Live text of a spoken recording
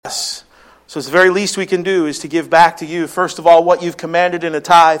So the very least we can do is to give back to you, first of all, what you've commanded in a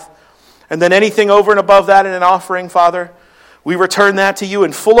tithe, and then anything over and above that in an offering, Father. We return that to you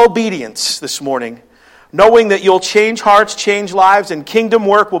in full obedience this morning, knowing that you'll change hearts, change lives, and kingdom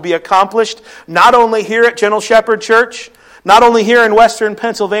work will be accomplished not only here at Gentle Shepherd Church, not only here in Western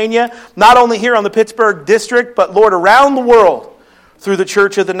Pennsylvania, not only here on the Pittsburgh District, but, Lord, around the world through the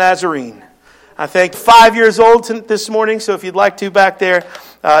Church of the Nazarene. I thank 5 years old this morning, so if you'd like to back there,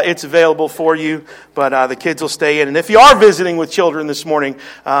 it's available for you, but the kids will stay in. And if you are visiting with children this morning,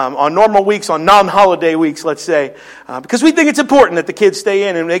 on normal weeks, on non-holiday weeks, let's say, because we think it's important that the kids stay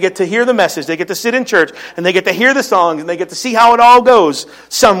in and they get to hear the message, they get to sit in church, and they get to hear the songs, and they get to see how it all goes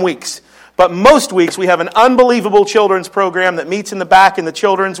some weeks. But most weeks we have an unbelievable children's program that meets in the back in the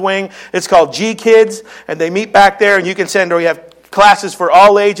children's wing. It's called G Kids, and they meet back there, and you can send, or we have classes for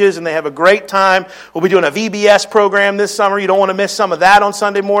all ages, and they have a great time. We'll be doing a VBS program this summer. You don't want to miss some of that on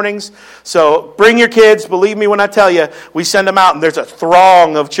Sunday mornings. So bring your kids. Believe me when I tell you, we send them out, and there's a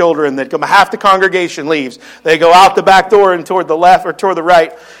throng of children that come. Half the congregation leaves. They go out the back door and toward the left or toward the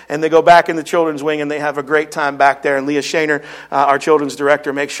right, and they go back in the children's wing, and they have a great time back there. And Leah Shaner, our children's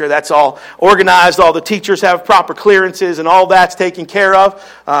director, makes sure that's all organized. All the teachers have proper clearances, and all that's taken care of.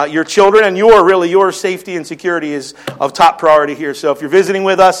 Your children and your safety and security is of top priority here. So if you're visiting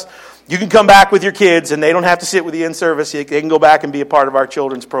with us, you can come back with your kids, and they don't have to sit with you in service. They can go back and be a part of our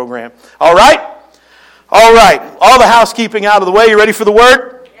children's program. All right? All right. All the housekeeping out of the way. You ready for the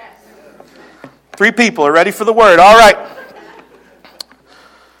word? Yes. 3 people are ready for the word. All right.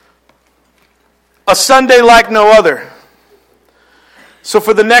 A Sunday like no other. So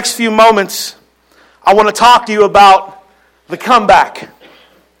for the next few moments, I want to talk to you about the comeback.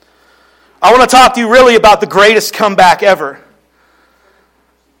 I want to talk to you really about the greatest comeback ever.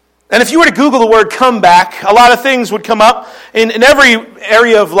 And if you were to Google the word comeback, a lot of things would come up in every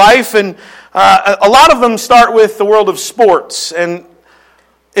area of life, and a lot of them start with the world of sports. And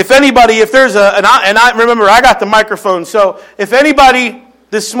if there's and I remember I got the microphone, so if anybody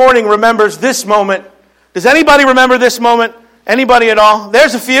this morning remembers this moment, does anybody remember this moment? Anybody at all?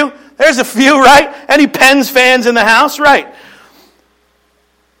 There's a few, right? Any Pens fans in the house? Right.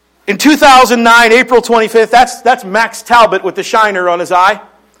 In 2009, April 25th, that's Max Talbot with the shiner on his eye.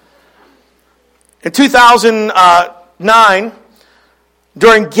 In 2009,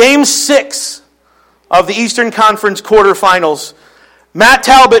 during Game 6 of the Eastern Conference quarterfinals, Matt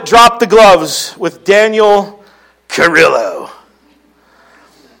Talbot dropped the gloves with Daniel Carrillo.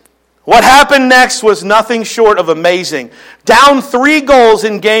 What happened next was nothing short of amazing. Down 3 goals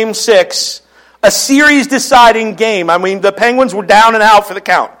in Game 6, a series-deciding game. I mean, the Penguins were down and out for the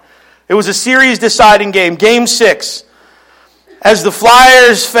count. It was a series-deciding game, Game 6. As the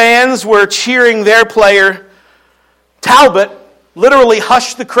Flyers fans were cheering their player, Talbot literally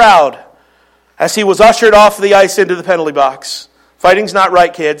hushed the crowd as he was ushered off the ice into the penalty box. Fighting's not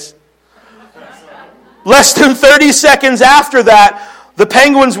right, kids. Less than 30 seconds after that, the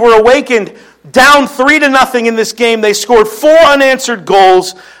Penguins were awakened, down 3-0 in this game. They scored 4 unanswered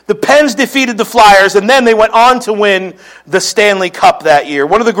goals. The Pens defeated the Flyers, and then they went on to win the Stanley Cup that year.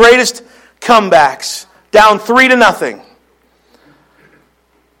 One of the greatest comebacks, down 3-0.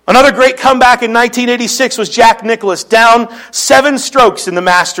 Another great comeback in 1986 was Jack Nicklaus, down 7 strokes in the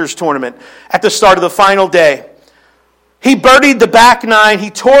Masters tournament at the start of the final day. He birdied the back 9, he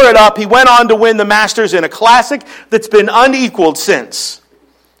tore it up, he went on to win the Masters in a classic that's been unequaled since.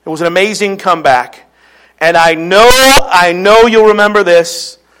 It was an amazing comeback. And I know you'll remember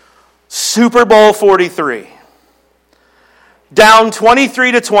this, Super Bowl 43. Down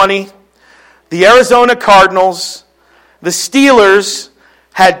 23-20, the Arizona Cardinals, the Steelers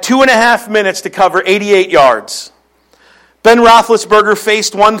had 2.5 minutes to cover 88 yards. Ben Roethlisberger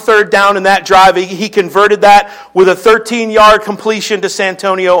faced 1/3 down in that drive. He converted that with a 13-yard completion to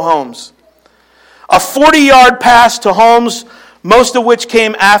Santonio Holmes. A 40-yard pass to Holmes, most of which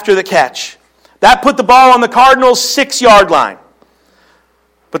came after the catch. That put the ball on the Cardinals' 6-yard line.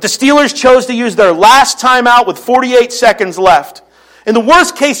 But the Steelers chose to use their last timeout with 48 seconds left. In the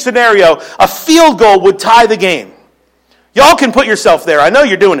worst-case scenario, a field goal would tie the game. Y'all can put yourself there. I know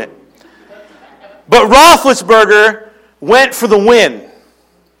you're doing it. But Roethlisberger went for the win.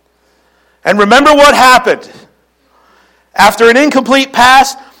 And remember what happened. After an incomplete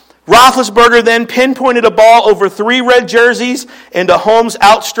pass, Roethlisberger then pinpointed a ball over 3 red jerseys into Holmes'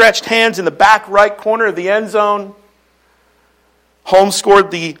 outstretched hands in the back right corner of the end zone. Holmes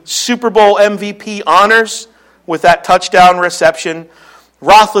scored the Super Bowl MVP honors with that touchdown reception.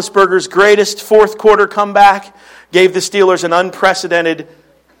 Roethlisberger's greatest fourth-quarter comeback gave the Steelers an unprecedented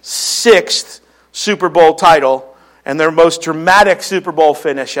 6th Super Bowl title and their most dramatic Super Bowl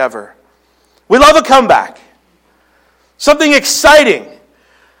finish ever. We love a comeback. Something exciting.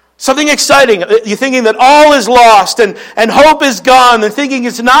 Something exciting. You're thinking that all is lost and hope is gone and thinking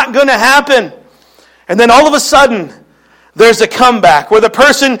it's not going to happen. And then all of a sudden, there's a comeback where the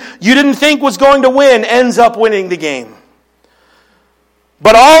person you didn't think was going to win ends up winning the game.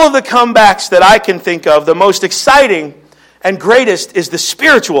 But all of the comebacks that I can think of, the most exciting and greatest is the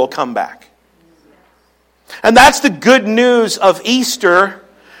spiritual comeback. And that's the good news of Easter,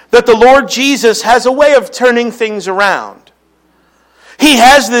 that the Lord Jesus has a way of turning things around. He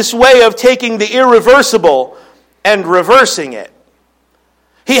has this way of taking the irreversible and reversing it.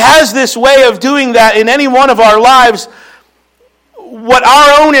 He has this way of doing that in any one of our lives. What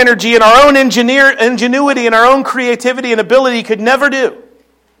our own energy and our own ingenuity and our own creativity and ability could never do.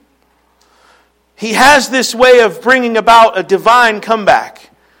 He has this way of bringing about a divine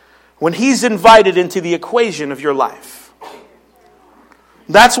comeback when He's invited into the equation of your life.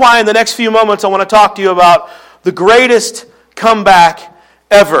 That's why in the next few moments I want to talk to you about the greatest comeback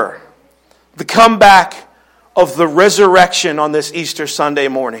ever. The comeback of the resurrection on this Easter Sunday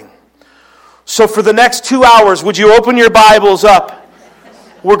morning. So for the next 2 hours, would you open your Bibles up?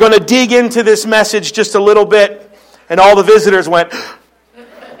 We're going to dig into this message just a little bit. And all the visitors went,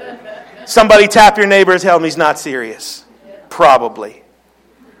 somebody tap your neighbor and tell him he's not serious. Probably.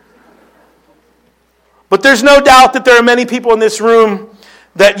 But there's no doubt that there are many people in this room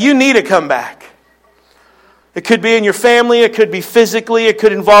that you need a comeback. It could be in your family, it could be physically, it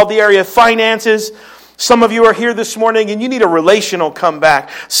could involve the area of finances. Some of you are here this morning and you need a relational comeback.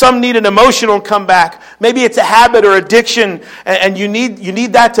 Some need an emotional comeback. Maybe it's a habit or addiction and you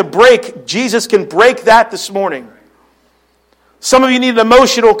need that to break. Jesus can break that this morning. Some of you need an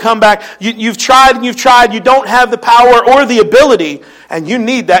emotional comeback. You've tried and you've tried. You don't have the power or the ability, and you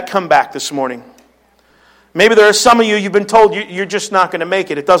need that comeback this morning. Maybe there are some of you, you've been told you're just not going to make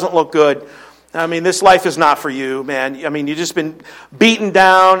it. It doesn't look good. I mean, this life is not for you, man. I mean, you've just been beaten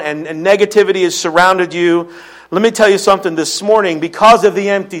down and negativity has surrounded you. Let me tell you something this morning. Because of the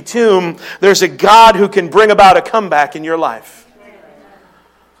empty tomb, there's a God who can bring about a comeback in your life.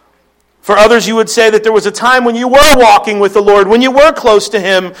 For others, you would say that there was a time when you were walking with the Lord, when you were close to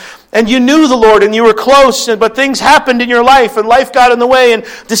Him, and you knew the Lord, and you were close, but things happened in your life, and life got in the way, and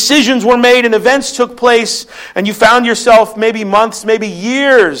decisions were made, and events took place, and you found yourself maybe months, maybe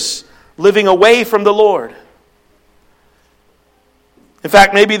years, living away from the Lord. In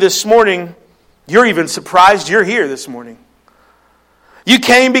fact, maybe this morning, you're even surprised you're here this morning. You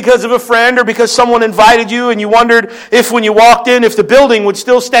came because of a friend or because someone invited you, and you wondered if when you walked in, if the building would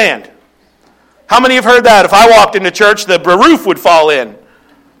still stand. How many have heard that? If I walked into church, the roof would fall in.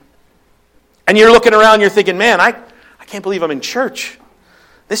 And you're looking around, you're thinking, man, I can't believe I'm in church.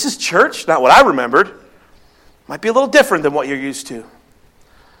 This is church? Not what I remembered. Might be a little different than what you're used to. I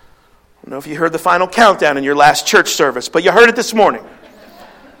don't know if you heard the final countdown in your last church service, but you heard it this morning.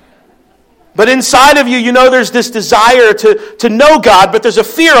 But inside of you, you know there's this desire to know God, but there's a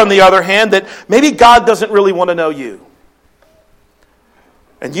fear on the other hand that maybe God doesn't really want to know you.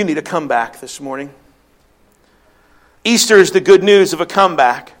 And you need a comeback this morning. Easter is the good news of a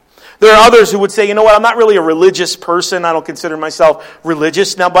comeback. There are others who would say, you know what, I'm not really a religious person. I don't consider myself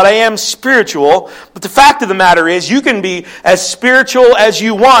religious now, but I am spiritual. But the fact of the matter is, you can be as spiritual as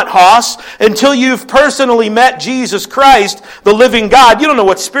you want, Hoss, until you've personally met Jesus Christ, the living God. You don't know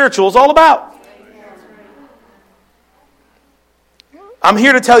what spiritual is all about. I'm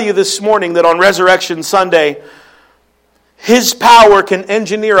here to tell you this morning that on Resurrection Sunday, His power can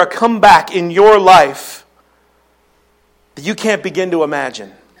engineer a comeback in your life that you can't begin to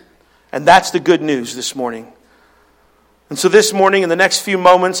imagine. And that's the good news this morning. And so this morning, in the next few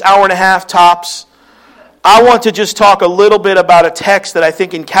moments, hour and a half tops, I want to just talk a little bit about a text that I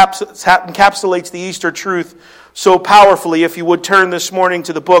think encapsulates the Easter truth so powerfully. If you would turn this morning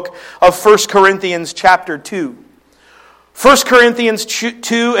to the book of 1 Corinthians chapter 2. 1 Corinthians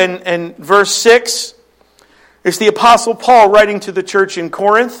 2 and verse 6. It's the Apostle Paul writing to the church in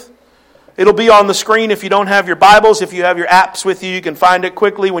Corinth. It'll be on the screen if you don't have your Bibles. If you have your apps with you, you can find it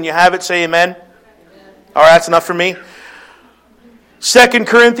quickly. When you have it, say amen. Amen. All right, that's enough for me. 2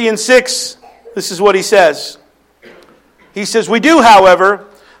 Corinthians 6, this is what he says. He says, we do, however,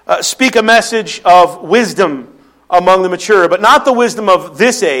 speak a message of wisdom among the mature, but not the wisdom of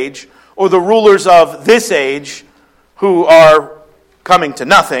this age or the rulers of this age who are coming to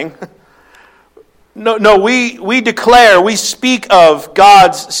nothing. No, we declare, we speak of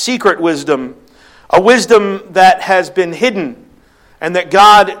God's secret wisdom, a wisdom that has been hidden and that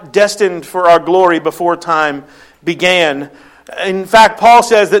God destined for our glory before time began. In fact, Paul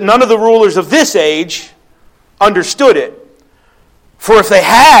says that none of the rulers of this age understood it. For if they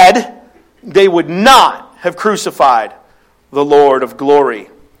had, they would not have crucified the Lord of glory.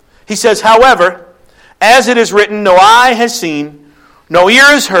 He says, however, as it is written, no eye has seen, no ear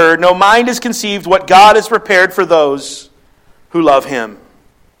has heard, no mind has conceived what God has prepared for those who love Him.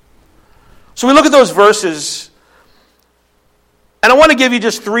 So we look at those verses, and I want to give you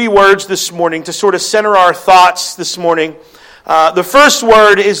just 3 words this morning to sort of center our thoughts this morning. The first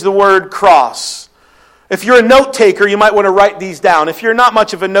word is the word cross. If you're a note taker, you might want to write these down. If you're not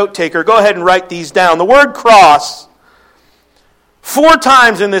much of a note taker, go ahead and write these down. The word cross, 4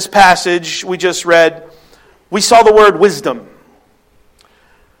 times in this passage we just read, we saw the word wisdom.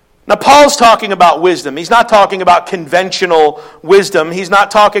 Now, Paul's talking about wisdom. He's not talking about conventional wisdom. He's not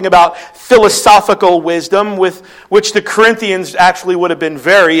talking about philosophical wisdom, with which the Corinthians actually would have been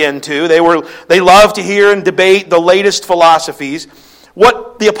very into. They loved to hear and debate the latest philosophies.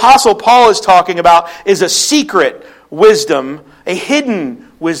 What the Apostle Paul is talking about is a secret wisdom, a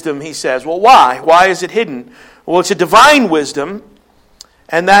hidden wisdom, he says. Well, why? Why is it hidden? Well, it's a divine wisdom,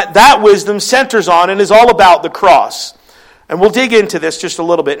 and that wisdom centers on and is all about the cross. And we'll dig into this just a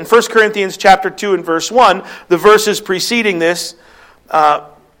little bit. In 1 Corinthians chapter 2 and verse 1, the verses preceding this,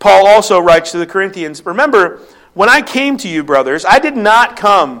 Paul also writes to the Corinthians, remember, when I came to you, brothers, I did not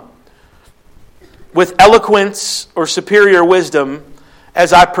come with eloquence or superior wisdom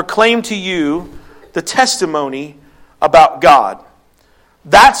as I proclaimed to you the testimony about God.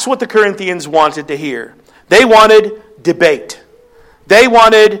 That's what the Corinthians wanted to hear. They wanted debate. They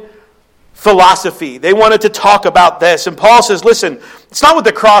wanted philosophy. They wanted to talk about this. And Paul says, listen, it's not what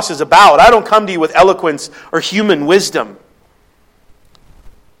the cross is about. I don't come to you with eloquence or human wisdom.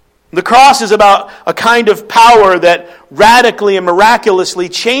 The cross is about a kind of power that radically and miraculously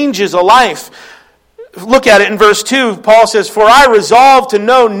changes a life. Look at it in verse 2. Paul says, for I resolved to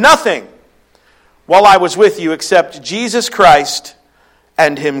know nothing while I was with you except Jesus Christ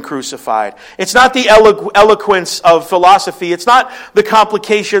and Him crucified. It's not the eloquence of philosophy. It's not the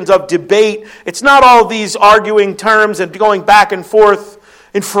complications of debate. It's not all these arguing terms and going back and forth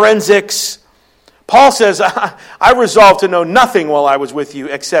in forensics. Paul says, I resolved to know nothing while I was with you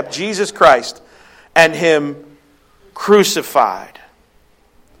except Jesus Christ and Him crucified.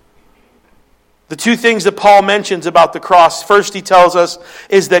 The 2 things that Paul mentions about the cross, first he tells us,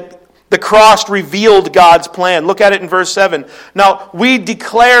 is that the cross revealed God's plan. Look at it in verse 7. Now, we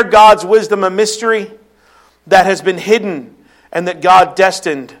declare God's wisdom a mystery that has been hidden and that God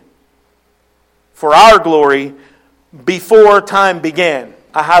destined for our glory before time began.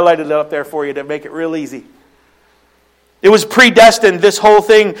 I highlighted it up there for you to make it real easy. It was predestined, this whole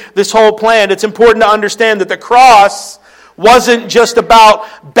thing, this whole plan. It's important to understand that the cross wasn't just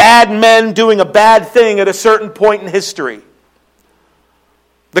about bad men doing a bad thing at a certain point in history.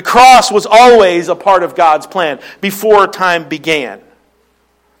 The cross was always a part of God's plan before time began.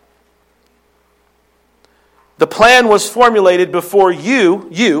 The plan was formulated before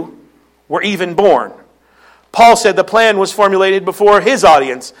you were even born. Paul said the plan was formulated before his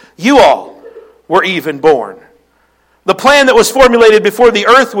audience. You all were even born. The plan that was formulated before the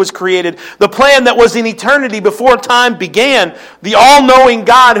earth was created, the plan that was in eternity before time began, the all-knowing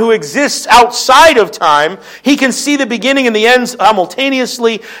God who exists outside of time, He can see the beginning and the end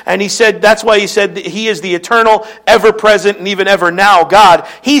simultaneously, and He said, that's why He said that He is the eternal, ever-present, and even ever-now God.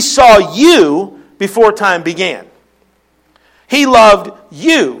 He saw you before time began. He loved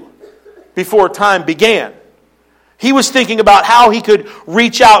you before time began. He was thinking about how He could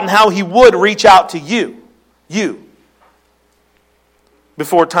reach out and how He would reach out to you.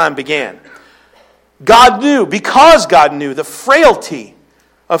 Before time began. God knew, because God knew the frailty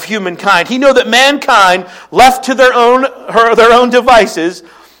of humankind. He knew that mankind, left to their own devices,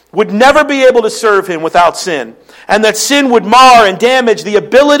 would never be able to serve Him without sin. And that sin would mar and damage the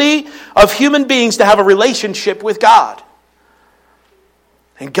ability of human beings to have a relationship with God.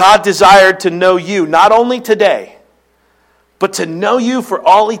 And God desired to know you, not only today, but to know you for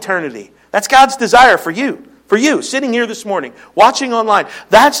all eternity. That's God's desire for you. For you, sitting here this morning, watching online,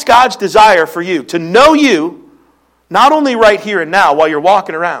 that's God's desire for you. To know you, not only right here and now while you're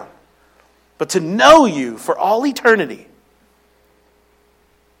walking around, but to know you for all eternity.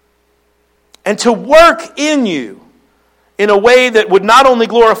 And to work in you in a way that would not only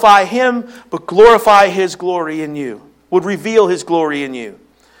glorify Him, but glorify His glory in you. Would reveal His glory in you.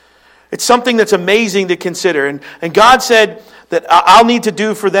 It's something that's amazing to consider. And God said that I'll need to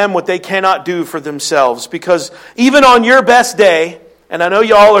do for them what they cannot do for themselves. Because even on your best day, and I know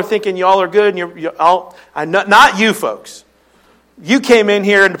y'all are thinking y'all are good, and not you folks. You came in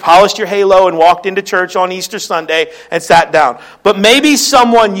here and polished your halo and walked into church on Easter Sunday and sat down. But maybe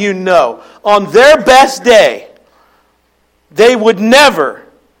someone you know, on their best day, they would never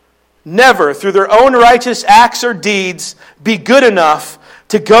never, through their own righteous acts or deeds, be good enough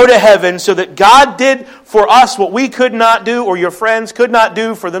to go to heaven so that God did for us what we could not do or your friends could not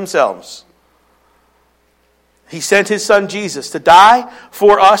do for themselves. He sent His Son Jesus to die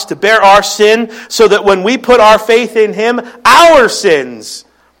for us, to bear our sin, so that when we put our faith in Him, our sins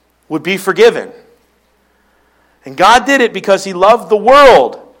would be forgiven. And God did it because He loved the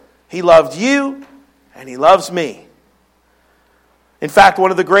world. He loved you, and He loves me. In fact,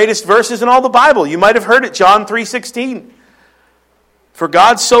 one of the greatest verses in all the Bible, you might have heard it, John 3:16. For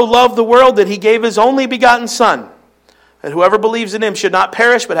God so loved the world that He gave His only begotten Son, that whoever believes in Him should not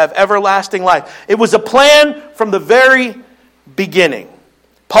perish but have everlasting life. It was a plan from the very beginning.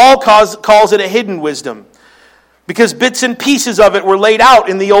 Paul calls it a hidden wisdom because bits and pieces of it were laid out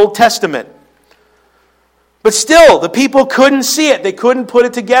in the Old Testament. But still, the people couldn't see it. They couldn't put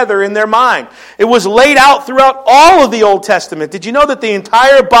it together in their mind. It was laid out throughout all of the Old Testament. Did you know that the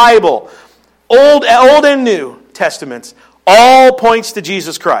entire Bible, Old and New Testaments, all points to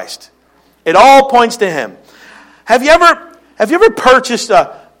Jesus Christ? It all points to Him. Have you ever purchased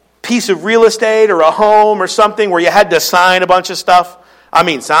a piece of real estate or a home or something where you had to sign a bunch of stuff? I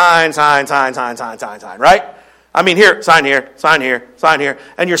mean, sign, right? I mean, here, sign here, sign here, sign here.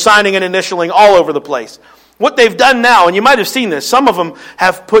 And you're signing and initialing all over the place. What they've done now, and you might have seen this, some of them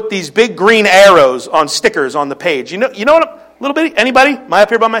have put these big green arrows on stickers on the page. You know what? A little bit? Anybody? Am I up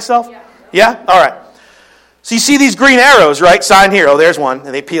here by myself? Yeah? All right. So you see these green arrows, right? Sign here. Oh, there's one.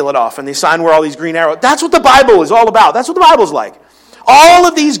 And they peel it off. And they sign where all these green arrows. That's what the Bible is all about. That's what the Bible's like. All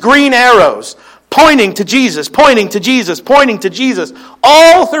of these green arrows pointing to Jesus, pointing to Jesus, pointing to Jesus,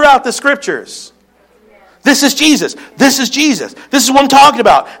 all throughout the Scriptures. This is Jesus. This is Jesus. This is what I'm talking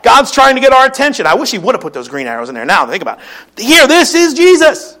about. God's trying to get our attention. I wish He would have put those green arrows in there now. Think about it. Here, this is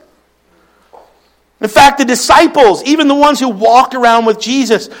Jesus. In fact, the disciples, even the ones who walked around with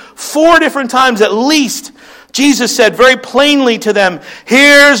Jesus 4 different times at least, Jesus said very plainly to them,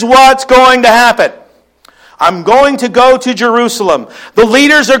 here's what's going to happen. I'm going to go to Jerusalem. The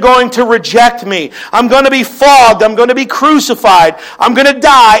leaders are going to reject me. I'm going to be flogged. I'm going to be crucified. I'm going to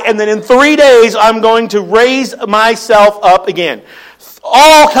die. And then in 3 days, I'm going to raise myself up again.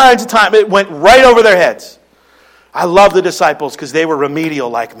 All kinds of time. It went right over their heads. I love the disciples because they were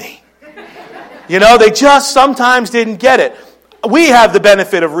remedial like me. You know, they just sometimes didn't get it. We have the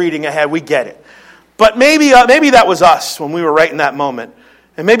benefit of reading ahead. We get it. But maybe that was us when we were right in that moment.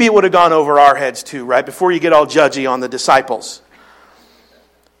 And maybe it would have gone over our heads too, right? Before you get all judgy on the disciples.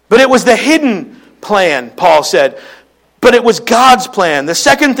 But it was the hidden plan, Paul said. But it was God's plan. The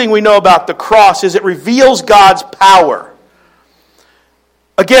second thing we know about the cross is it reveals God's power.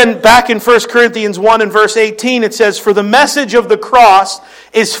 Again, back in 1 Corinthians 1 and verse 18, it says, for the message of the cross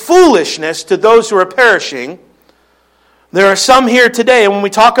is foolishness to those who are perishing. There are some here today, and when we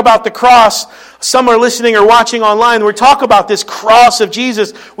talk about the cross, some are listening or watching online, we talk about this cross of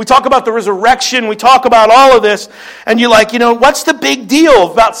Jesus. We talk about the resurrection. We talk about all of this. And you're like, what's the big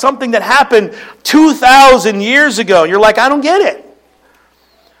deal about something that happened 2,000 years ago? And you're like, I don't get it.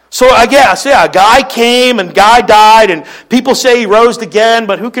 So I guess, a guy came and guy died, and people say he rose again,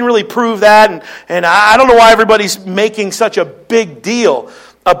 but who can really prove that? And I don't know why everybody's making such a big deal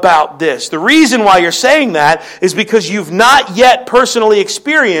about this. The reason why you're saying that is because you've not yet personally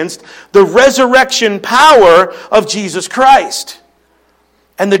experienced the resurrection power of Jesus Christ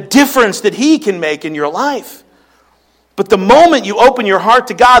and the difference that He can make in your life. But the moment you open your heart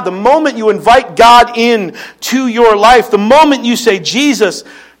to God, the moment you invite God in to your life, the moment you say, Jesus,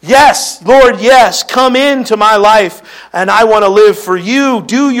 yes, Lord, yes, come into my life and I want to live for you,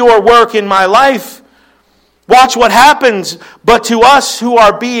 do your work in my life. Watch what happens. But to us who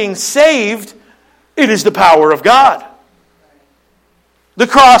are being saved, it is the power of God. The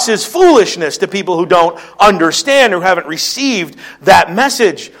cross is foolishness to people who don't understand or haven't received that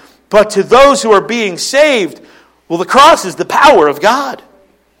message. But to those who are being saved, well, the cross is the power of God.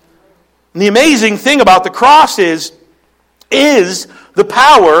 And the amazing thing about the cross is the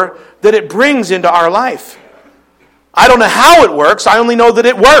power that it brings into our life. I don't know how it works. I only know that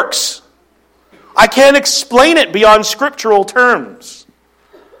it works. I can't explain it beyond scriptural terms.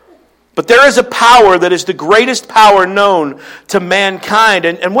 But there is a power that is the greatest power known to mankind.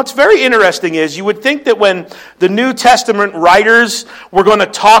 And what's very interesting is you would think that when the New Testament writers were going to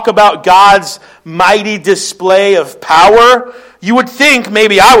talk about God's mighty display of power, you would think,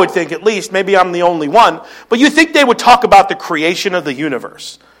 maybe I would think at least, maybe I'm the only one, but you think they would talk about the creation of the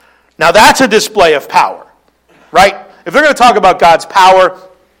universe. Now that's a display of power, right? If they're going to talk about God's power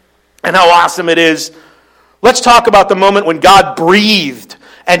and how awesome it is, let's talk about the moment when God breathed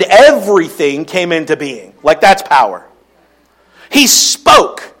and everything came into being. Like that's power. He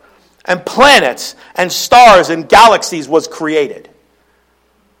spoke and planets and stars and galaxies was created.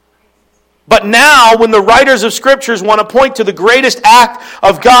 But now, when the writers of Scriptures want to point to the greatest act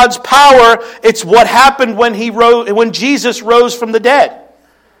of God's power, it's what happened when Jesus rose from the dead.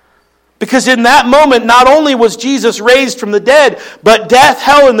 Because in that moment, not only was Jesus raised from the dead, but death,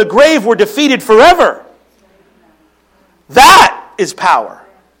 hell, and the grave were defeated forever. That is power.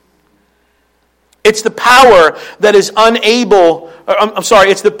 It's the power that is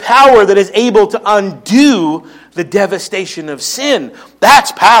it's the power that is able to undo the devastation of sin.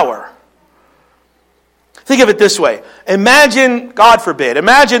 That's power. Think of it this way. Imagine, God forbid,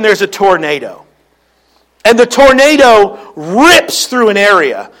 there's a tornado. And the tornado rips through an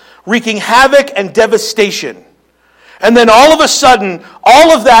area, wreaking havoc and devastation. And then all of a sudden,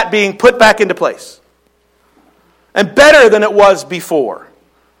 all of that being put back into place. And better than it was before.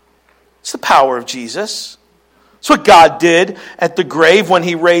 It's the power of Jesus. It's what God did at the grave when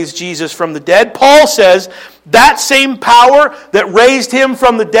He raised Jesus from the dead. Paul says that same power that raised Him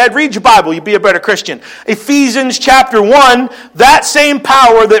from the dead, read your Bible, you'll be a better Christian. Ephesians chapter 1, that same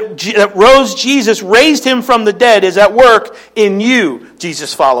power that rose Jesus, raised Him from the dead, is at work in you,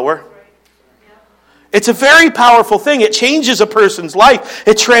 Jesus follower. It's a very powerful thing. It changes a person's life.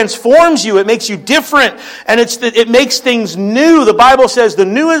 It transforms you. It makes you different. And it makes things new. The Bible says the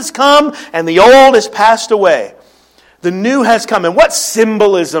new has come and the old has passed away. The new has come. And what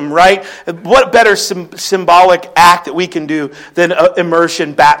symbolism, right? What better symbolic act that we can do than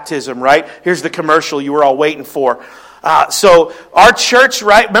immersion baptism, right? Here's the commercial you were all waiting for. So our church,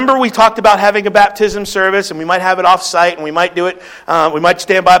 right? Remember we talked about having a baptism service, and we might have it off-site, and we might do it. We might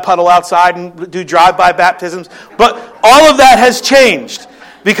stand by a puddle outside and do drive-by baptisms. But all of that has changed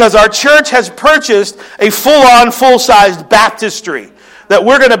because our church has purchased a full-on, full-sized baptistry that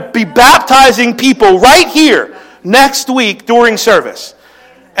we're going to be baptizing people right here next week during service.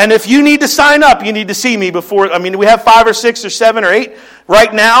 And if you need to sign up, you need to see me before. We have 5 or 6 or 7 or 8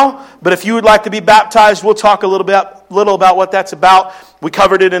 right now. But if you would like to be baptized, we'll talk a little about what that's about. We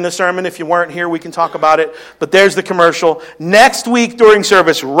covered it in the sermon. If you weren't here, we can talk about it. But there's the commercial. Next week during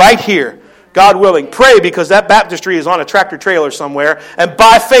service, right here, God willing, pray because that baptistry is on a tractor trailer somewhere. And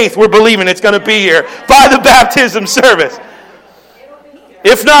by faith, we're believing it's going to be here by the baptism service.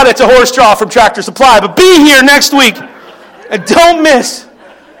 If not, it's a horse trough from Tractor Supply. But be here next week. And don't miss.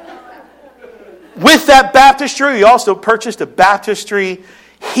 With that baptistry, we also purchased a baptistry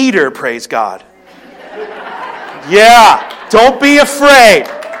heater, praise God. Yeah, don't be afraid.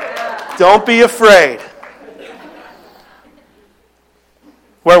 Don't be afraid.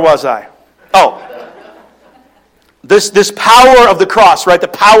 Where was I? Oh. This power of the cross, right? The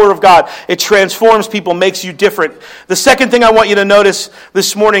power of God. It transforms people, makes you different. The second thing I want you to notice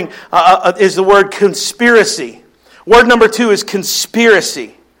this morning is the word conspiracy. Word number 2 is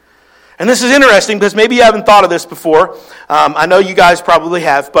conspiracy. And this is interesting because maybe you haven't thought of this before. I know you guys probably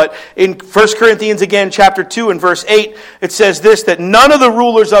have. But in 1 Corinthians again, chapter 2 and verse 8, it says this, that none of the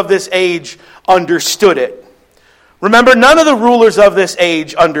rulers of this age understood it. Remember, none of the rulers of this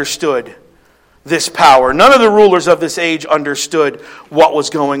age understood this power. None of the rulers of this age understood what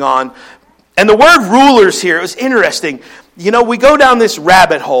was going on. And the word rulers here is interesting. You know, we go down this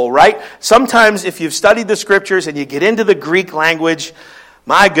rabbit hole, right? Sometimes if you've studied the scriptures and you get into the Greek language,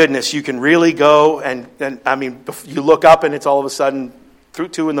 my goodness, you can really go and you look up and it's all of a sudden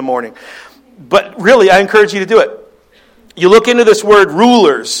 2 in the morning. But really, I encourage you to do it. You look into this word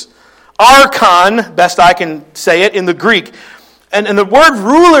rulers, archon, best I can say it, in the Greek. And the word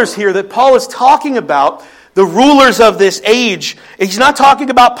rulers here that Paul is talking about, the rulers of this age, he's not talking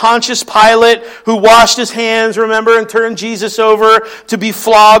about Pontius Pilate who washed his hands, remember, and turned Jesus over to be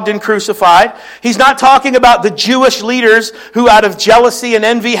flogged and crucified. He's not talking about the Jewish leaders who out of jealousy and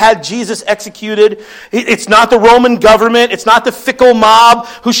envy had Jesus executed. It's not the Roman government. It's not the fickle mob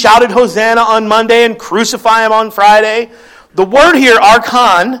who shouted Hosanna on Monday and crucify him on Friday. The word here,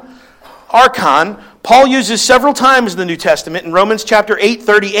 archon, Paul uses several times in the New Testament. In Romans chapter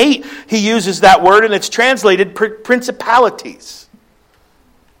 8:38, he uses that word, and it's translated principalities.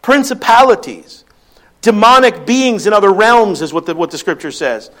 Principalities. Demonic beings in other realms is what the scripture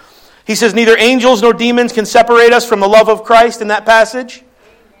says. He says neither angels nor demons can separate us from the love of Christ in that passage.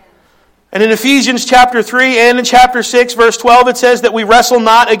 And in Ephesians chapter 3 and in chapter 6, verse 12, it says that we wrestle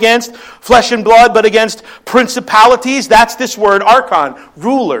not against flesh and blood, but against principalities. That's this word, archon,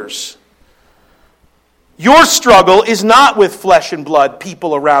 rulers. Your struggle is not with flesh and blood,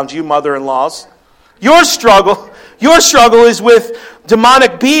 people around you, mother-in-laws. Your struggle is with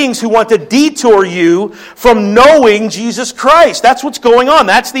demonic beings who want to detour you from knowing Jesus Christ. That's what's going on.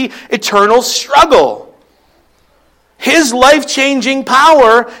 That's the eternal struggle. His life-changing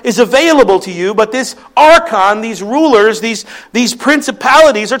power is available to you, but this archon, these rulers, these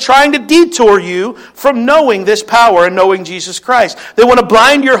principalities are trying to detour you from knowing this power and knowing Jesus Christ. They want to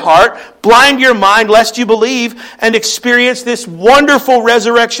blind your heart, blind your mind, lest you believe and experience this wonderful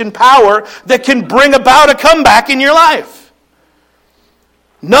resurrection power that can bring about a comeback in your life.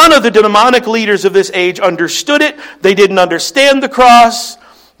 None of the demonic leaders of this age understood it. They didn't understand the cross.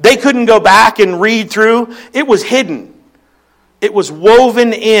 They couldn't go back and read through. It was hidden. It was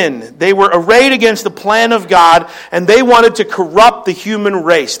woven in. They were arrayed against the plan of God, and they wanted to corrupt the human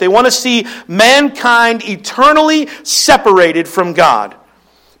race. They want to see mankind eternally separated from God,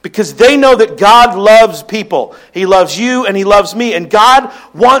 because they know that God loves people. He loves you and He loves me, and God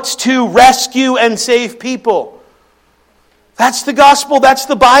wants to rescue and save people. That's the gospel. That's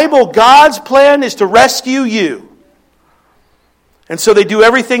the Bible. God's plan is to rescue you. And so they do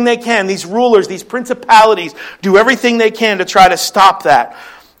everything they can. These rulers, these principalities, do everything they can to try to stop that.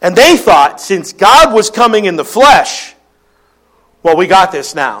 And they thought, since God was coming in the flesh, well, we got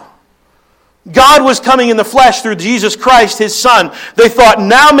this now. God was coming in the flesh through Jesus Christ, His Son. They thought,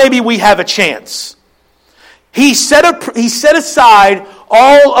 now maybe we have a chance. He set aside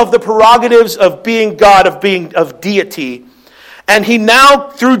all of the prerogatives of being God, of deity. And He now,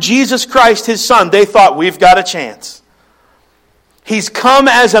 through Jesus Christ, His Son, they thought, we've got a chance. He's come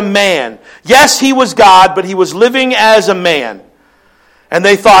as a man. Yes, He was God, but He was living as a man. And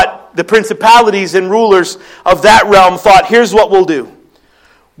they thought, the principalities and rulers of that realm thought, here's what we'll do.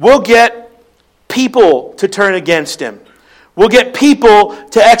 We'll get people to turn against Him. We'll get people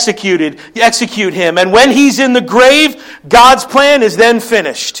to execute Him. And when He's in the grave, God's plan is then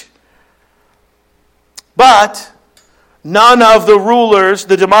finished. But none of the rulers,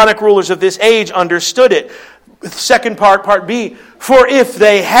 the demonic rulers of this age, understood it. Second part B. For if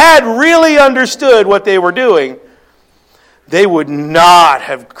they had really understood what they were doing, they would not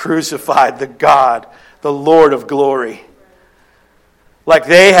have crucified the God, the Lord of glory. Like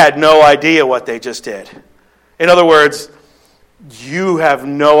they had no idea what they just did. In other words, you have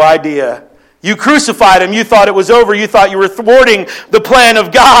no idea. You crucified Him. You thought it was over. You thought you were thwarting the plan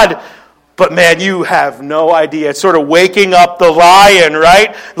of God. But man, you have no idea. It's sort of waking up the lion,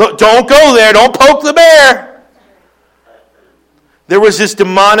 right? Look, don't go there. Don't poke the bear. There was this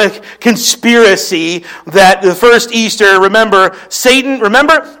demonic conspiracy that the first Easter, remember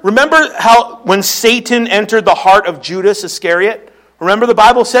how when Satan entered the heart of Judas Iscariot? Remember, the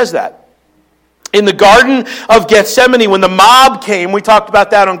Bible says that. In the Garden of Gethsemane, when the mob came, we talked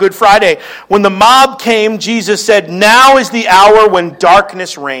about that on Good Friday. When the mob came, Jesus said, now is the hour when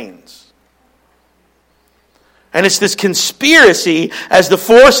darkness reigns. And it's this conspiracy as the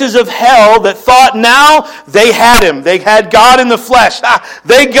forces of hell that thought now they had Him. They had God in the flesh.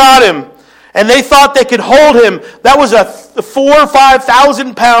 They got Him. And they thought they could hold Him. That was a 4,000 or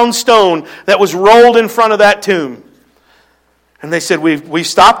 5,000 pound stone that was rolled in front of that tomb. And they said, we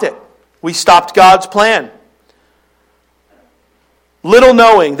stopped it. We stopped God's plan. Little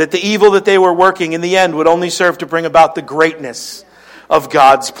knowing that the evil that they were working in the end would only serve to bring about the greatness of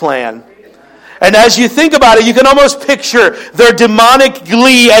God's plan. And as you think about it, you can almost picture their demonic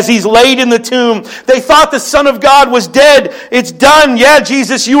glee as He's laid in the tomb. They thought the Son of God was dead. It's done. Yeah,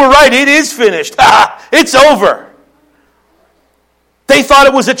 Jesus, you were right. It is finished. It's over. They thought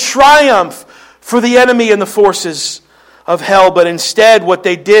it was a triumph for the enemy and the forces of hell. But instead, what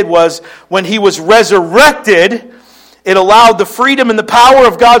they did was, when He was resurrected, it allowed the freedom and the power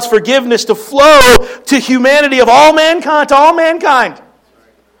of God's forgiveness to flow to humanity, of all mankind, to all mankind.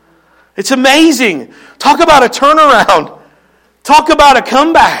 It's amazing. Talk about a turnaround. Talk about a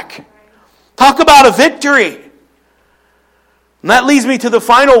comeback. Talk about a victory. And that leads me to the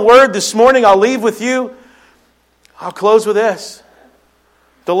final word this morning. I'll leave with you. I'll close with this.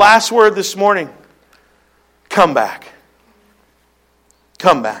 The last word this morning. Come back.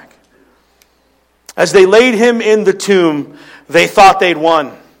 Come back. As they laid Him in the tomb, they thought they'd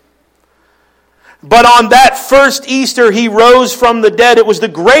won. But on that first Easter, He rose from the dead. It was the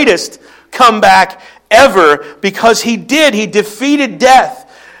greatest comeback ever, because He defeated death.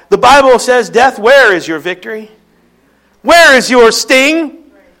 The Bible says, death, where is your victory? Where is your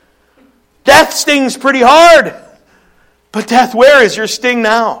sting? Death stings pretty hard. But death, where is your sting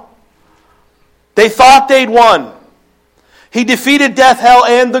now? They thought they'd won. He defeated death, hell,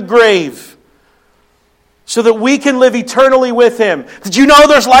 and the grave, so that we can live eternally with Him. Did you know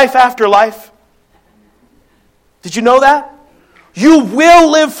there's life after life? Did you know that? You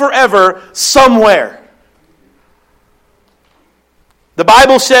will live forever somewhere. The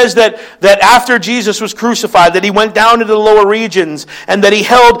Bible says that after Jesus was crucified, that he went down into the lower regions and that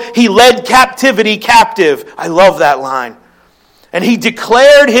he led captivity captive. I love that line. And he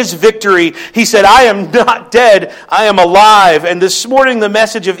declared his victory. He said, I am not dead, I am alive. And this morning, the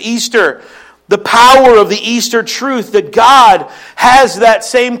message of Easter, the power of the Easter truth that God has that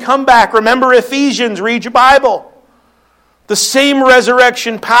same comeback. Remember Ephesians, read your Bible. The same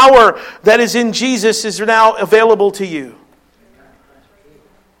resurrection power that is in Jesus is now available to you.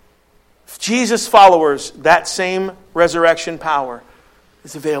 Jesus followers, that same resurrection power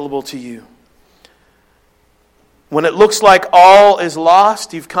is available to you. When it looks like all is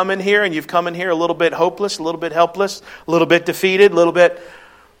lost, you've come in here a little bit hopeless, a little bit helpless, a little bit defeated, a little bit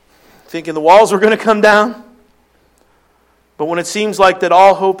thinking the walls were going to come down. But when it seems like that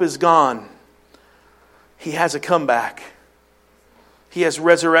all hope is gone, He has a comeback. He has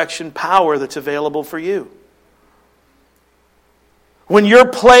resurrection power that's available for you. When your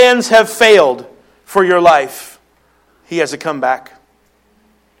plans have failed for your life, He has a comeback.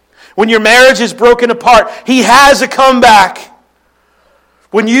 When your marriage is broken apart, He has a comeback.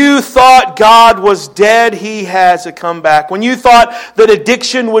 When you thought God was dead, He has a comeback. When you thought that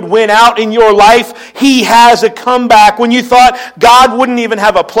addiction would win out in your life, He has a comeback. When you thought God wouldn't even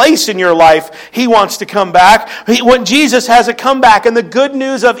have a place in your life, He wants to come back. When Jesus has a comeback. And the good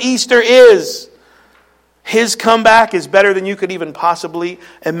news of Easter is His comeback is better than you could even possibly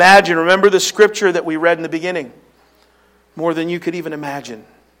imagine. Remember the scripture that we read in the beginning. More than you could even imagine.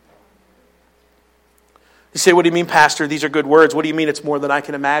 You say, what do you mean, Pastor? These are good words. What do you mean it's more than I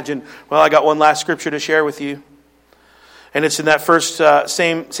can imagine? Well, I got one last scripture to share with you. And it's in that first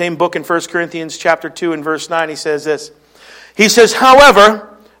same book in 1 Corinthians chapter 2 and verse 9. He says this. He says,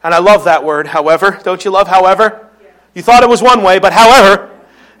 however, and I love that word, however. Don't you love however? Yeah. You thought it was one way, but however.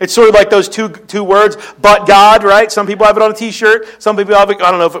 It's sort of like those two words, but God, right? Some people have it on a t-shirt. Some people have it,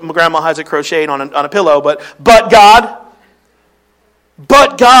 I don't know if my grandma has it crocheted on a pillow, but God.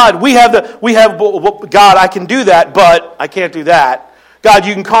 But God, we have God, I can do that, but I can't do that. God,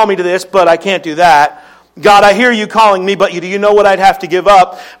 you can call me to this, but I can't do that. God, I hear you calling me, but do you know what I'd have to give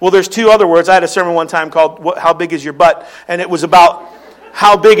up? Well, there's two other words. I had a sermon one time called How Big Is Your Butt? And it was about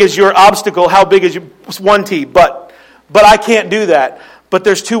how big is your obstacle, how big is your, one T, but I can't do that. But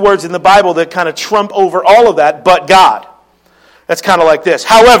there's two words in the Bible that kind of trump over all of that, but God. That's kind of like this.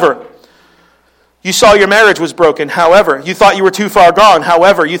 However, you saw your marriage was broken. However, you thought you were too far gone.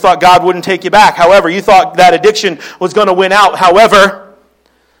 However, you thought God wouldn't take you back. However, you thought that addiction was going to win out. However,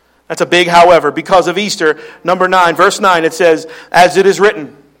 that's a big however. Because of Easter, number 9, verse 9, it says, as it is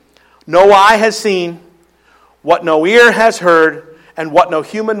written, no eye has seen, what no ear has heard, and what no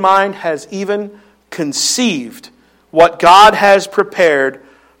human mind has even conceived, what God has prepared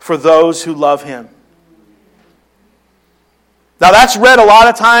for those who love Him. Now that's read a lot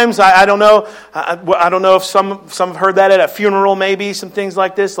of times. I don't know. I don't know if some have heard that at a funeral, maybe some things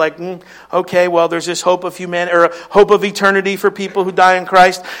like this. Like, okay, well, there's this hope of humanity or hope of eternity for people who die in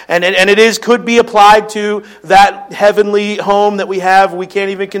Christ, and it could be applied to that heavenly home that we have. We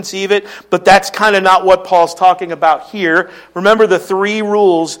can't even conceive it, but that's kind of not what Paul's talking about here. Remember the 3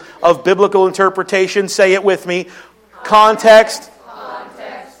 rules of biblical interpretation. Say it with me: context.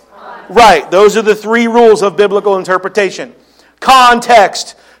 Right. Those are the 3 rules of biblical interpretation.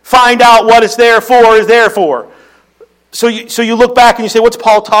 Context. Find out what it's there for is there for. So you look back and you say, what's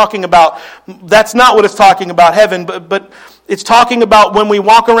Paul talking about? That's not what it's talking about, heaven, but it's talking about when we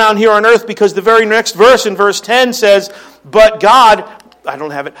walk around here on earth, because the very next verse in verse 10 says, but God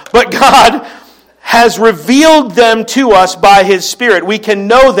has revealed them to us by His Spirit. We can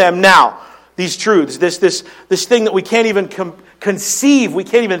know them now, these truths, this thing that we can't even conceive, we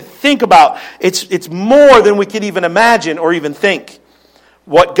can't even think about. It's more than we could even imagine or even think.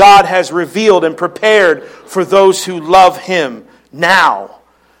 What God has revealed and prepared for those who love Him now.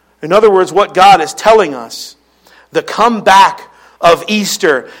 In other words, what God is telling us, the comeback of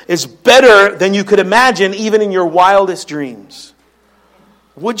Easter is better than you could imagine even in your wildest dreams.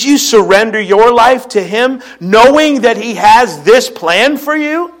 Would you surrender your life to Him knowing that He has this plan for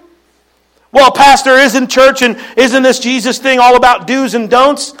you? Well, Pastor, isn't church and isn't this Jesus thing all about do's and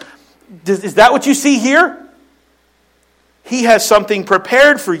don'ts? Is that what you see here? He has something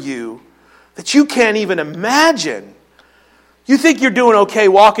prepared for you that you can't even imagine. You think you're doing okay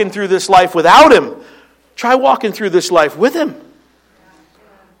walking through this life without Him. Try walking through this life with Him.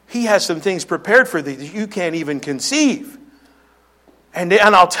 He has some things prepared for you that you can't even conceive. And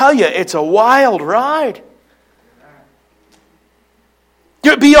I'll tell you, it's a wild ride.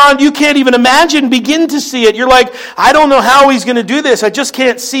 You're beyond, you can't even imagine, begin to see it. You're like, I don't know how He's going to do this. I just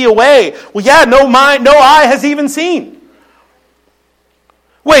can't see a way. Well, yeah, no eye has even seen.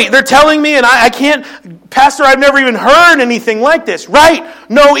 Wait, they're telling me and I can't, Pastor, I've never even heard anything like this. Right,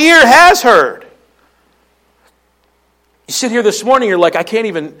 no ear has heard. You sit here this morning, you're like, I can't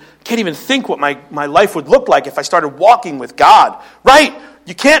even think what my life would look like if I started walking with God. Right,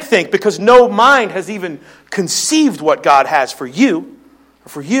 you can't think because no mind has even conceived what God has for you, or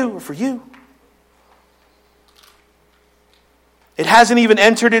for you, or for you. It hasn't even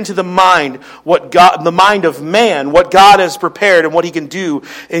entered into the mind the mind of man, what God has prepared and what He can do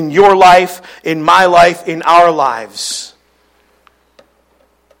in your life, in my life, in our lives.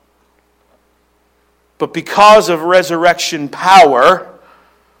 But because of resurrection power,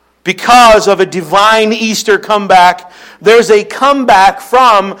 because of a divine Easter comeback, there's a comeback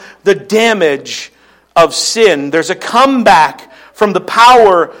from the damage of sin. There's a comeback from the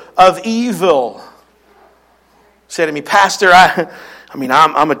power of evil. Say to me, Pastor,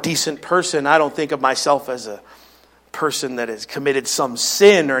 I'm a decent person. I don't think of myself as a person that has committed some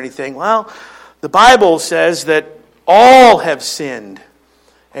sin or anything. Well, the Bible says that all have sinned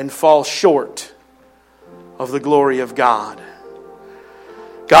and fall short of the glory of God.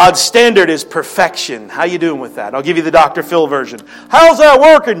 God's standard is perfection. How you doing with that? I'll give you the Dr. Phil version. How's that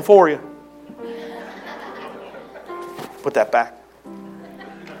working for you? Put that back.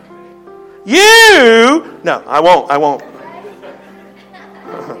 No, I won't.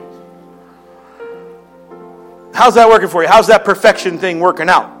 How's that working for you? How's that perfection thing working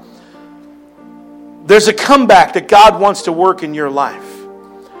out? There's a comeback that God wants to work in your life.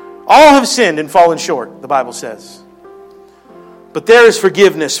 All have sinned and fallen short, the Bible says. But there is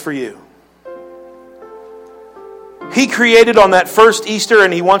forgiveness for you. He created on that first Easter,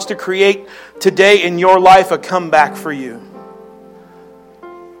 and He wants to create today in your life a comeback for you.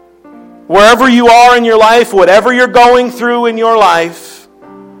 Wherever you are in your life, whatever you're going through in your life,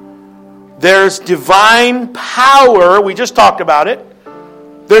 there's divine power. We just talked about it.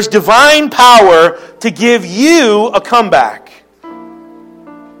 There's divine power to give you a comeback.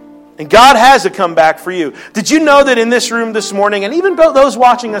 And God has a comeback for you. Did you know that in this room this morning, and even those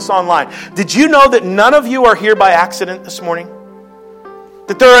watching us online, did you know that none of you are here by accident this morning?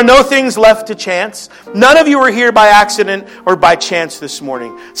 That there are no things left to chance. None of you are here by accident or by chance this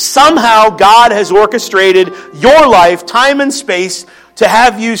morning. Somehow God has orchestrated your life, time and space, to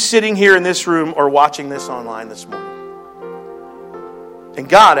have you sitting here in this room or watching this online this morning. And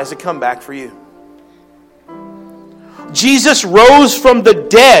God has a comeback for you. Jesus rose from the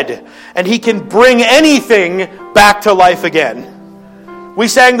dead, and He can bring anything back to life again. We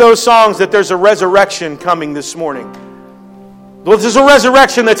sang those songs that there's a resurrection coming this morning. Well, there's a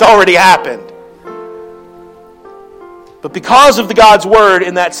resurrection that's already happened. But because of God's Word,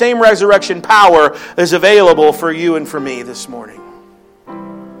 in that same resurrection power is available for you and for me this morning.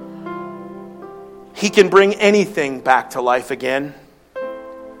 He can bring anything back to life again.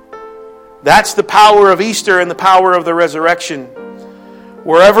 That's the power of Easter and the power of the resurrection.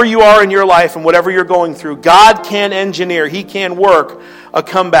 Wherever you are in your life and whatever you're going through, God can engineer, He can work a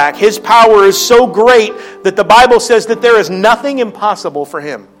comeback. His power is so great that the Bible says that there is nothing impossible for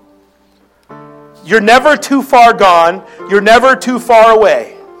Him. You're never too far gone. You're never too far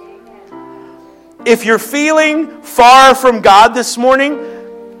away. If you're feeling far from God this morning,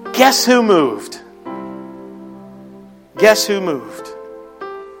 guess who moved? Guess who moved?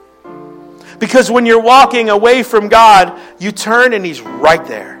 Because when you're walking away from God, you turn and He's right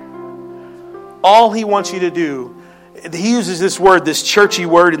there. All He wants you to do, He uses this word, this churchy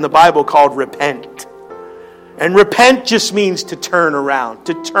word in the Bible called repent. And repent just means to turn around,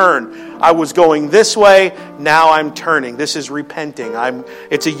 to turn. I was going this way, now I'm turning. This is repenting.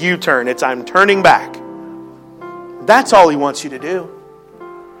 It's a U-turn. I'm turning back. That's all He wants you to do.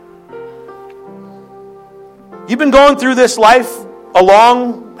 You've been going through this life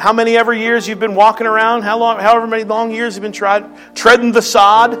along how many ever years you've been walking around, however many long years you've been treading the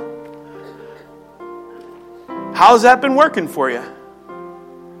sod. How's that been working for you?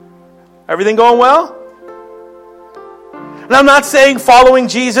 Everything going well? And I'm not saying following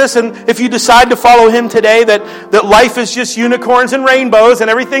Jesus, and if you decide to follow Him today, that life is just unicorns and rainbows and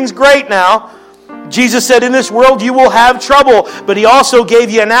everything's great now. Jesus said, in this world you will have trouble, but He also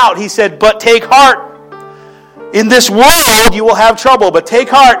gave you an out. He said, but take heart. In this world you will have trouble, but take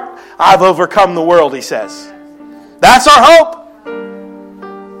heart. I've overcome the world, He says. That's our hope.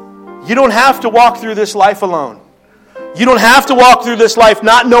 You don't have to walk through this life alone. You don't have to walk through this life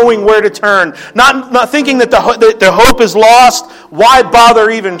not knowing where to turn, not thinking that the hope is lost. Why bother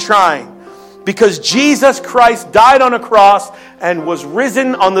even trying? Because Jesus Christ died on a cross and was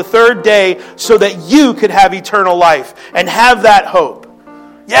risen on the third day so that you could have eternal life and have that hope.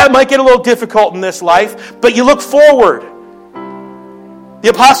 Yeah, it might get a little difficult in this life, but you look forward. The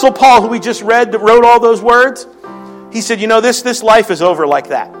Apostle Paul, who we just read, that wrote all those words, he said, this life is over like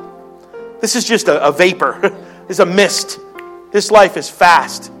that. This is just a vapor. It's a mist. This life is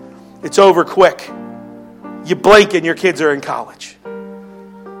fast. It's over quick. You blink and your kids are in college.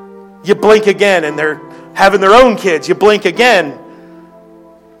 You blink again and they're having their own kids. You blink again.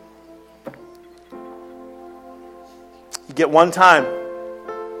 You get one time.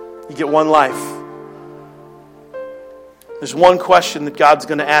 You get one life. There's one question that God's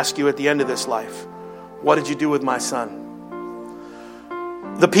going to ask you at the end of this life. What did you do with my son?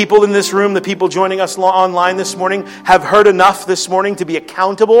 The people in this room, the people joining us online this morning, have heard enough this morning to be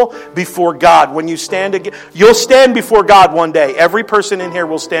accountable before God. When you stand again, you'll stand before God one day. Every person in here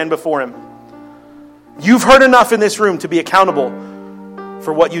will stand before Him. You've heard enough in this room to be accountable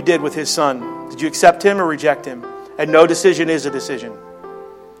for what you did with His son. Did you accept Him or reject Him? And no decision is a decision.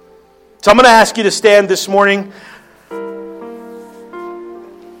 So I'm going to ask you to stand this morning.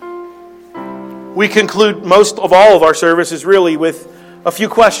 We conclude most of all of our services really with a few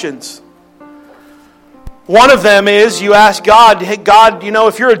questions. One of them is you ask God, hey God,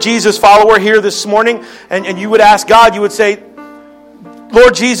 if you're a Jesus follower here this morning and you would ask God, you would say,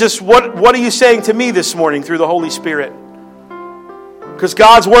 Lord Jesus, what are you saying to me this morning through the Holy Spirit? Because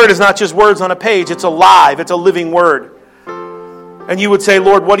God's Word is not just words on a page, it's alive, it's a living Word. And you would say,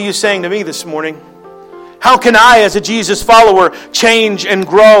 Lord, what are you saying to me this morning? How can I, as a Jesus follower, change and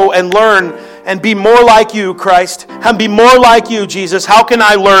grow and learn and be more like you, Christ? And be more like you, Jesus. How can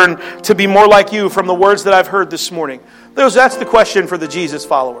I learn to be more like you from the words that I've heard this morning? That's the question for the Jesus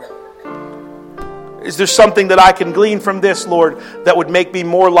follower. Is there something that I can glean from this, Lord, that would make me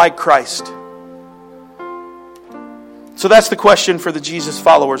more like Christ? So that's the question for the Jesus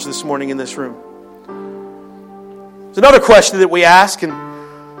followers this morning in this room. There's another question that we ask,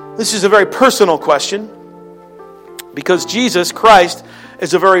 and this is a very personal question, because Jesus Christ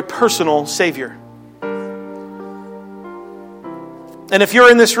is a very personal Savior. And if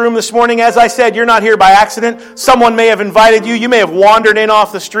you're in this room this morning, as I said, you're not here by accident. Someone may have invited you. You may have wandered in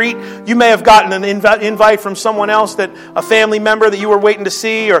off the street. You may have gotten an invite from someone else, a family member that you were waiting to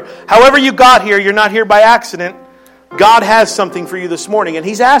see. Or however you got here, you're not here by accident. God has something for you this morning, and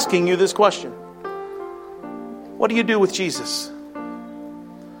He's asking you this question. What do you do with Jesus?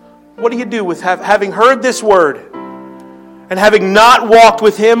 What do you do with having heard this word and having not walked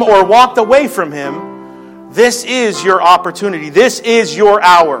with Him or walked away from Him? This is your opportunity. This is your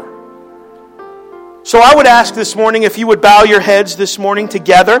hour. So I would ask this morning if you would bow your heads this morning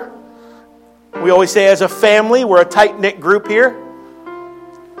together. We always say as a family, we're a tight-knit group here.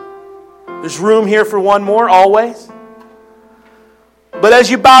 There's room here for one more, always. But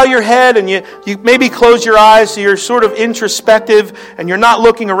as you bow your head and you maybe close your eyes so you're sort of introspective and you're not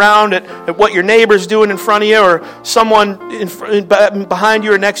looking around at what your neighbor's doing in front of you or someone behind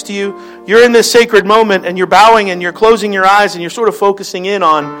you or next to you. You're in this sacred moment and you're bowing and you're closing your eyes and you're sort of focusing in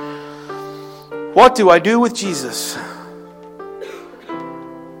on, what do I do with Jesus?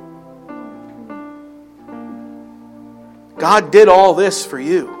 God did all this for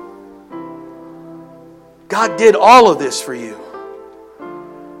you. God did all of this for you.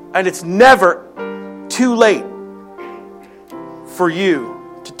 And it's never too late for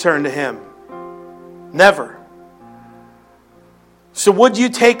you to turn to Him. Never. So would you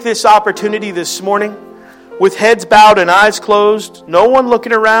take this opportunity this morning with heads bowed and eyes closed, no one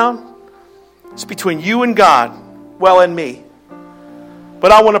looking around? It's between you and God, and me.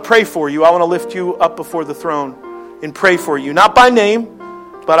 But I want to pray for you. I want to lift you up before the throne and pray for you. Not by name,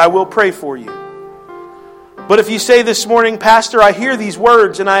 but I will pray for you. But if you say this morning, Pastor, I hear these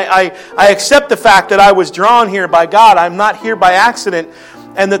words and I accept the fact that I was drawn here by God. I'm not here by accident.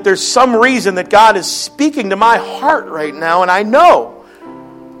 And that there's some reason that God is speaking to my heart right now. And I know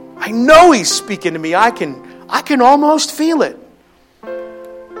He's speaking to me. I can almost feel it.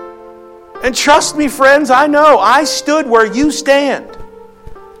 And trust me, friends, I know. I stood where you stand.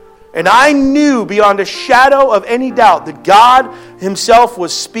 And I knew beyond a shadow of any doubt that God Himself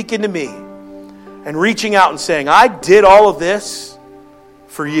was speaking to me. And reaching out and saying, I did all of this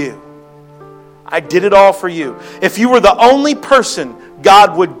for you. I did it all for you. If you were the only person,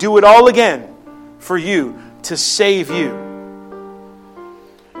 God would do it all again for you to save you.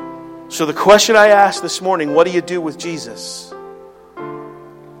 So the question I asked this morning, what do you do with Jesus?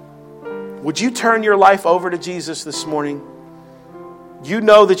 Would you turn your life over to Jesus this morning? You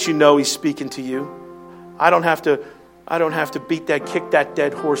know that He's speaking to you. I don't have to kick that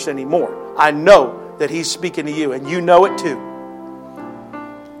dead horse anymore. I know that He's speaking to you, and you know it too.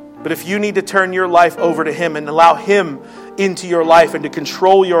 But if you need to turn your life over to Him and allow Him into your life and to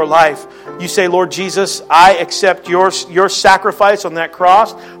control your life, you say, Lord Jesus, I accept your sacrifice on that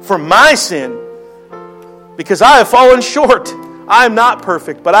cross for my sin because I have fallen short. I am not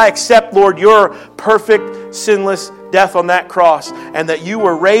perfect, but I accept, Lord, your perfect, sinless death on that cross and that you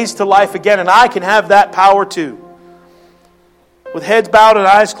were raised to life again, and I can have that power too. With heads bowed and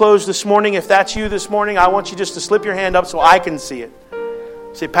eyes closed this morning, if that's you this morning, I want you just to slip your hand up so I can see it.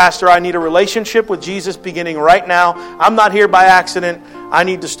 Say, Pastor, I need a relationship with Jesus beginning right now. I'm not here by accident. I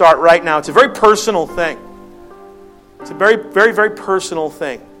need to start right now. It's a very personal thing. It's a very, very, very personal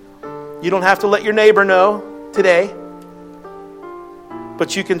thing. You don't have to let your neighbor know today.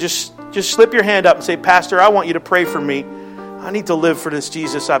 But you can just slip your hand up and say, Pastor, I want you to pray for me. I need to live for this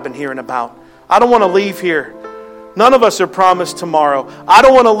Jesus I've been hearing about. I don't want to leave here. None of us are promised tomorrow. I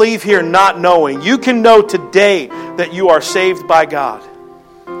don't want to leave here not knowing. You can know today that you are saved by God.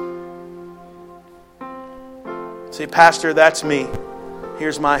 Say, Pastor, that's me.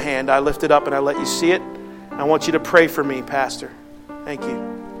 Here's my hand. I lift it up and I let you see it. I want you to pray for me, Pastor. Thank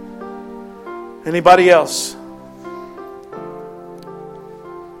you. Anybody else?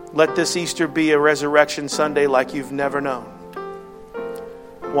 Let this Easter be a resurrection Sunday like you've never known.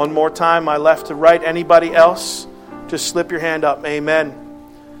 One more time, my left to right. Anybody else? Just slip your hand up. Amen.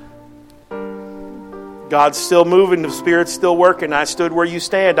 God's still moving. The Spirit's still working. I stood where you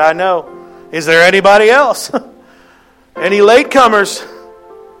stand. I know. Is there anybody else? Any latecomers?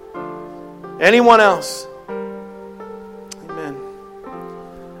 Anyone else? Amen.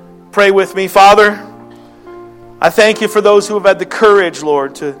 Pray with me, Father. I thank you for those who have had the courage,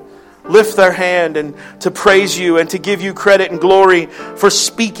 Lord, to lift their hand and to praise you and to give you credit and glory for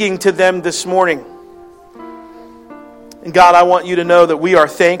speaking to them this morning. And God, I want you to know that we are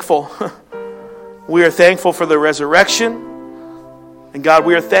thankful. We are thankful for the resurrection. And God,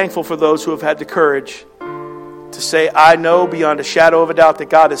 we are thankful for those who have had the courage to say, I know beyond a shadow of a doubt that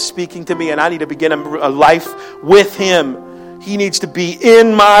God is speaking to me and I need to begin a life with Him. He needs to be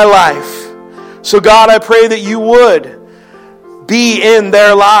in my life. So God, I pray that you would be in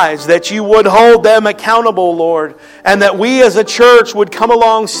their lives, that you would hold them accountable, Lord, and that we as a church would come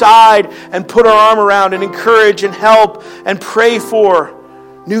alongside and put our arm around and encourage and help and pray for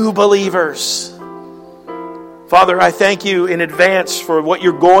new believers. Father, I thank you in advance for what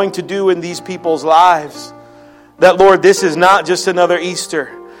you're going to do in these people's lives. That, Lord, this is not just another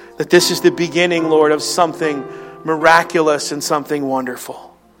Easter, that this is the beginning, Lord, of something miraculous and something wonderful.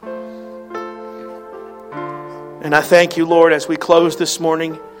 And I thank you, Lord, as we close this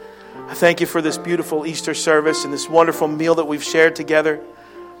morning. I thank you for this beautiful Easter service and this wonderful meal that we've shared together.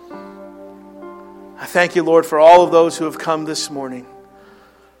 I thank you, Lord, for all of those who have come this morning.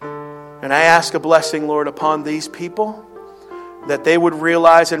 And I ask a blessing, Lord, upon these people, that they would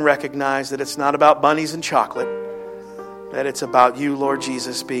realize and recognize that it's not about bunnies and chocolate, that it's about you, Lord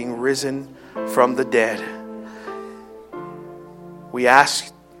Jesus, being risen from the dead. We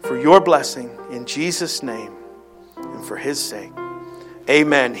ask for your blessing in Jesus' name and for His sake.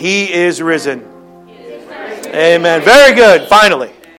 Amen. He is risen. Amen. Very good. Finally.